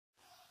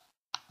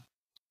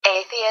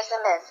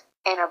Atheism is,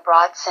 in a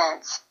broad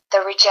sense, the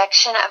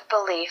rejection of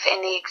belief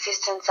in the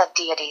existence of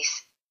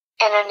deities.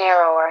 In a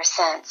narrower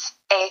sense,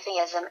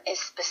 atheism is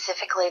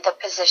specifically the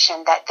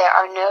position that there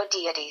are no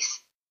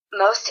deities.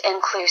 Most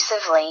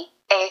inclusively,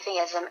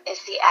 atheism is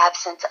the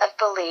absence of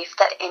belief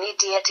that any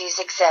deities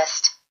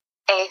exist.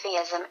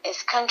 Atheism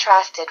is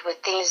contrasted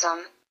with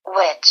theism,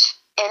 which,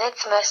 in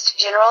its most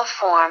general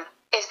form,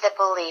 is the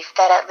belief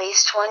that at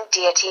least one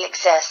deity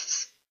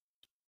exists.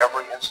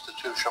 Every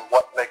institution,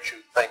 what makes you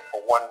think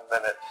for 1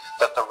 minute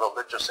that the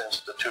religious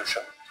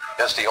institution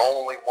is the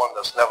only one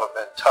that's never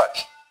been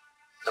touched?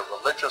 The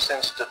religious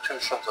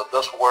institutions of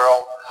this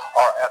world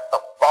are at the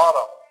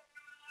bottom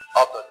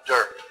of the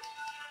dirt.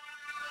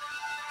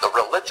 The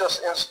religious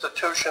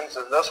institutions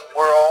in this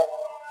world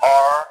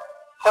are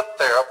put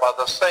there by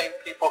the same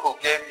people who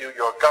gave you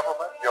your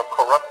government, your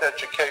corrupt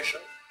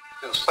education,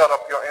 who set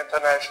up your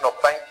international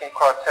banking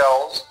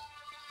cartels,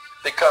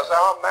 because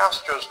our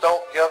masters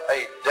don't give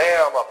a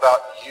damn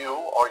about you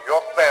or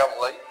your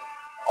family.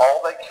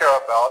 All they care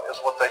about is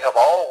what they have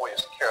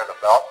always cared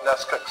about, and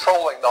that's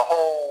controlling the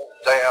whole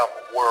damn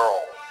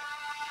world.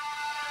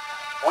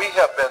 We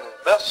have been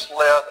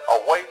misled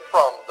away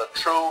from the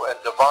true and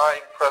divine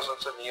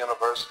presence in the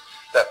universe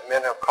that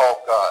men have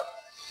called God.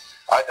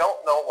 I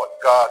don't know what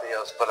God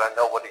is, but I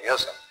know what he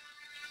isn't.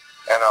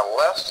 And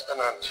unless and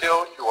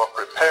until you are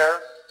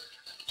prepared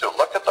to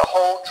look at the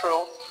whole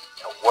truth,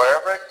 and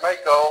wherever it may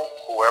go,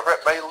 whoever it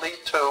may lead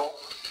to,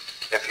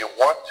 if you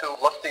want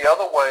to look the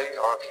other way,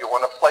 or if you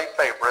want to play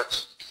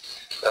favorites,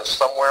 then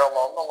somewhere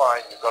along the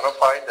line you're going to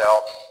find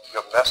out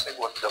you're messing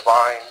with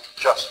divine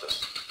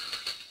justice.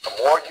 The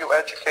more you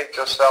educate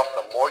yourself,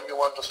 the more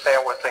you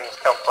understand where things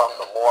come from,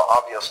 the more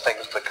obvious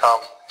things become,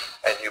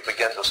 and you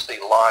begin to see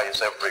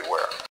lies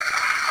everywhere.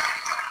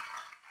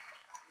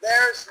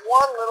 There's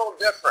one little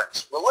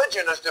difference.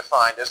 Religion is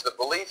defined as the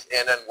belief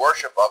in and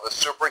worship of a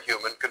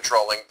superhuman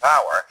controlling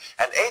power,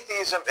 and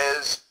atheism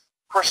is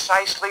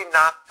precisely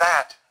not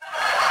that.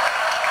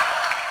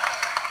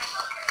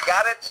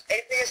 Got it?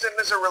 Atheism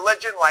is a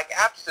religion like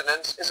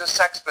abstinence is a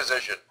sex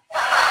position.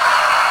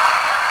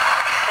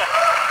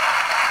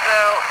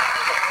 Now,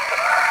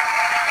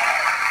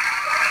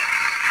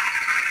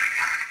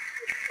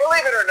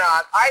 believe it or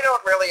not, I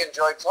don't really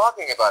enjoy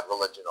talking about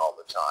religion all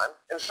the time.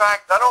 In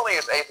fact, not only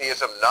is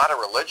atheism not a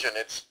religion,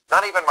 it's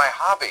not even my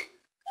hobby.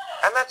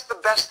 And that's the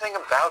best thing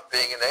about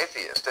being an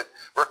atheist. It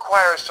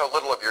requires so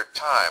little of your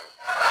time.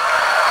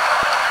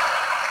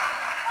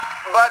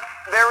 But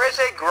there is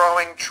a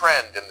growing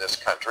trend in this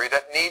country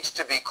that needs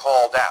to be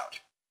called out.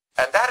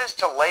 And that is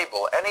to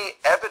label any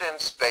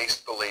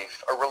evidence-based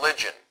belief a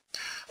religion.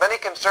 Many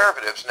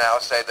conservatives now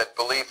say that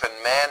belief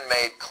in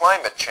man-made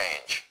climate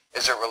change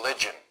is a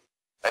religion.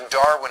 And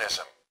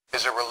Darwinism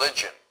is a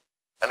religion.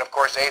 And of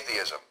course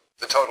atheism,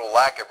 the total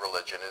lack of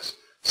religion, is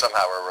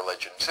somehow a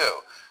religion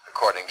too,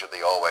 according to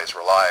the always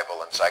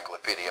reliable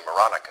Encyclopedia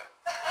Moronica.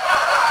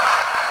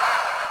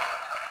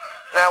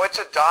 Now it's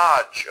a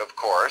dodge, of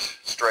course,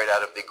 straight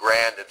out of the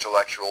grand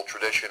intellectual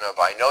tradition of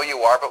I know you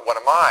are, but what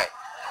am I?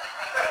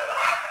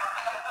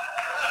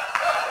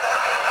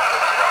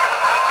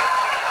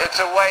 It's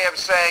a way of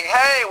saying,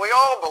 hey, we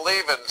all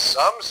believe in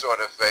some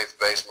sort of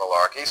faith-based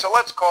malarkey, so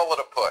let's call it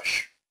a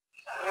push.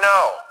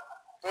 No.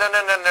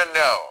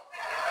 No.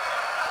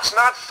 It's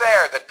not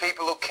fair that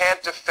people who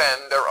can't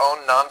defend their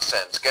own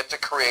nonsense get to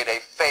create a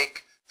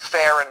fake,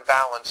 fair and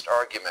balanced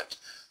argument,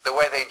 the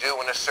way they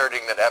do in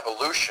asserting that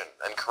evolution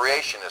and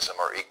creationism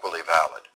are equally valid.